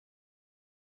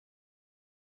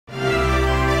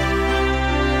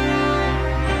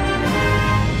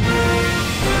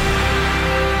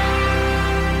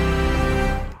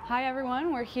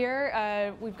we're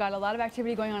here. We've got a lot of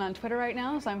activity going on Twitter right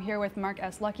now. So I'm here with Mark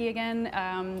S. Lucky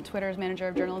again, Twitter's manager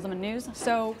of journalism and news.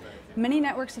 So many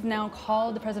networks have now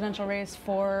called the presidential race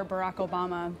for Barack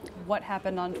Obama. What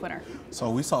happened on Twitter? So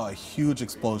we saw a huge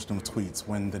explosion of tweets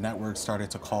when the network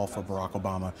started to call for Barack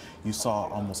Obama. You saw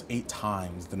almost 8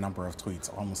 times the number of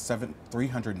tweets, almost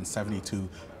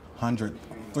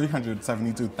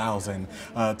 372,000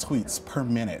 tweets per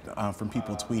minute from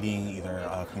people tweeting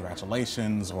either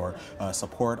congratulations or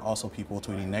support, also people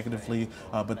tweeting negatively,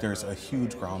 but there's a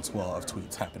huge groundswell of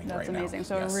tweets happening right now. That's amazing.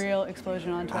 So yes. A real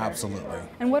explosion on Twitter. Absolutely.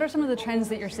 And what are some of the trends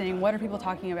that you're seeing? What are people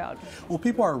talking about? Well,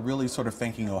 people are really sort of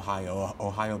thanking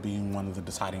Ohio being one of the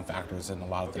deciding factors in a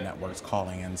lot of the networks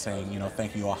calling and saying, you know,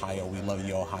 thank you, Ohio, we love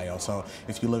you, Ohio. So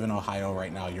if you live in Ohio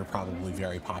right now, you're probably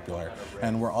very popular.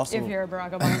 And we're also... If you're a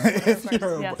Barack Obama.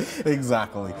 Yes.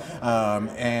 Exactly.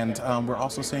 We're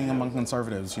also seeing among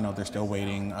conservatives, you know, they're still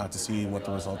waiting to see what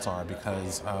the results are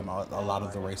because a lot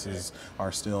of the races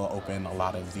are still open. A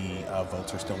lot of the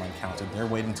votes are still uncounted. They're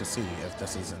waiting to see if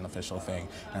this is an official thing,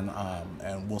 and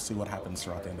we'll see what happens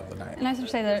throughout the end of the night. And I should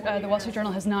say that the Wall Street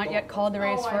Journal has not yet called the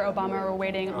race for Obama. We're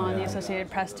waiting on the Associated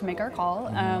Press to make our call.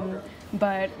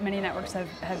 But many networks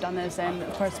have done this, and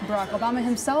of course Barack Obama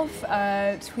himself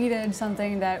tweeted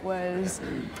something that was,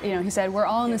 you know, he said, "We're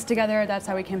all in this together, that's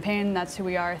how we campaign, that's who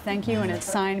we are, thank you," and it's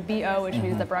signed BO, which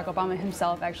means that Barack Obama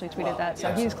himself actually tweeted that,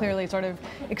 so he's clearly sort of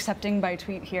accepting by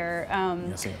tweet here.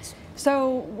 Yes, he is.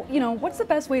 So, you know, what's the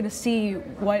best way to see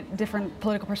what different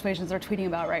political persuasions are tweeting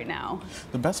about right now?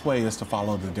 The best way is to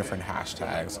follow the different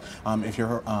hashtags. If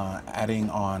you're adding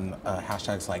on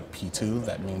hashtags like P2,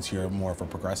 that means you're more of a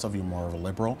progressive, you're more of a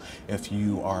liberal. If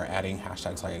you are adding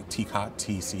hashtags like TCOT,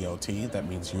 T-C-O-T, that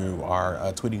means you are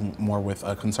tweeting more with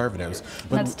conservatives.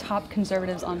 But that's top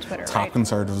conservatives on Twitter, Top right?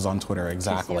 conservatives on Twitter,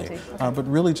 exactly. Okay. But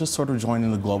really just sort of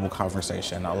joining the global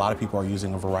conversation. A lot of people are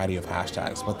using a variety of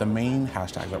hashtags, but the main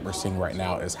hashtag that we're seeing right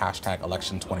now is hashtag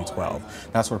election 2012.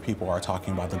 That's where people are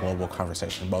talking about the global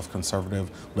conversation, both conservative,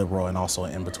 liberal, and also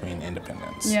in between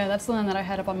independents. Yeah, that's the one that I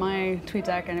had up on my tweet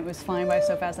deck, and it was flying by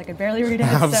so fast I could barely read it.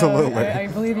 Absolutely. So I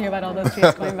believe you about all those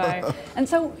tweets going by. And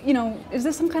so, you know, is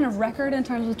this some kind of record in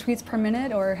terms of tweets per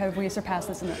minute, or have we surpassed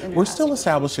this in the We're past? still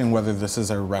establishing whether this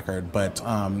is a record, but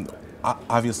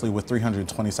obviously with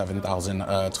 327,000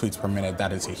 tweets per minute,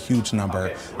 that is a huge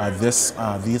number. This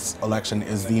election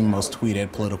is the most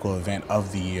tweeted political event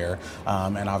of the year,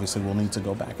 and obviously we'll need to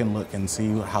go back and look and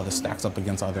see how this stacks up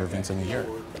against other events in the year.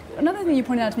 Another thing you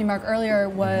pointed out to me, Mark, earlier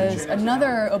was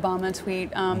another Obama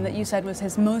tweet that you said was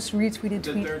his most retweeted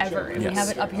tweet ever. And we have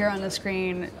it up here on the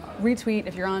screen. Retweet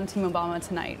if you're on Team Obama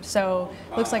tonight. So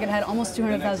looks like it had almost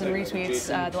 200,000 retweets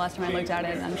the last time I looked at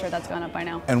it, and I'm sure that's gone up by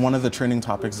now. And one of the trending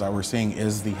topics that we're seeing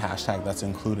is the hashtag that's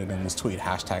included in this tweet,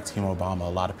 hashtag Team Obama. A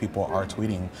lot of people are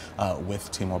tweeting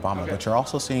with Team Obama, but you're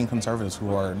also seeing conservatives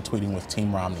who are tweeting with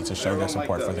Team Romney to show their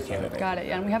support for the candidate. Got it,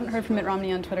 yeah, and we haven't heard from Mitt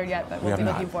Romney on Twitter yet, but we'll be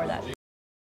looking for that.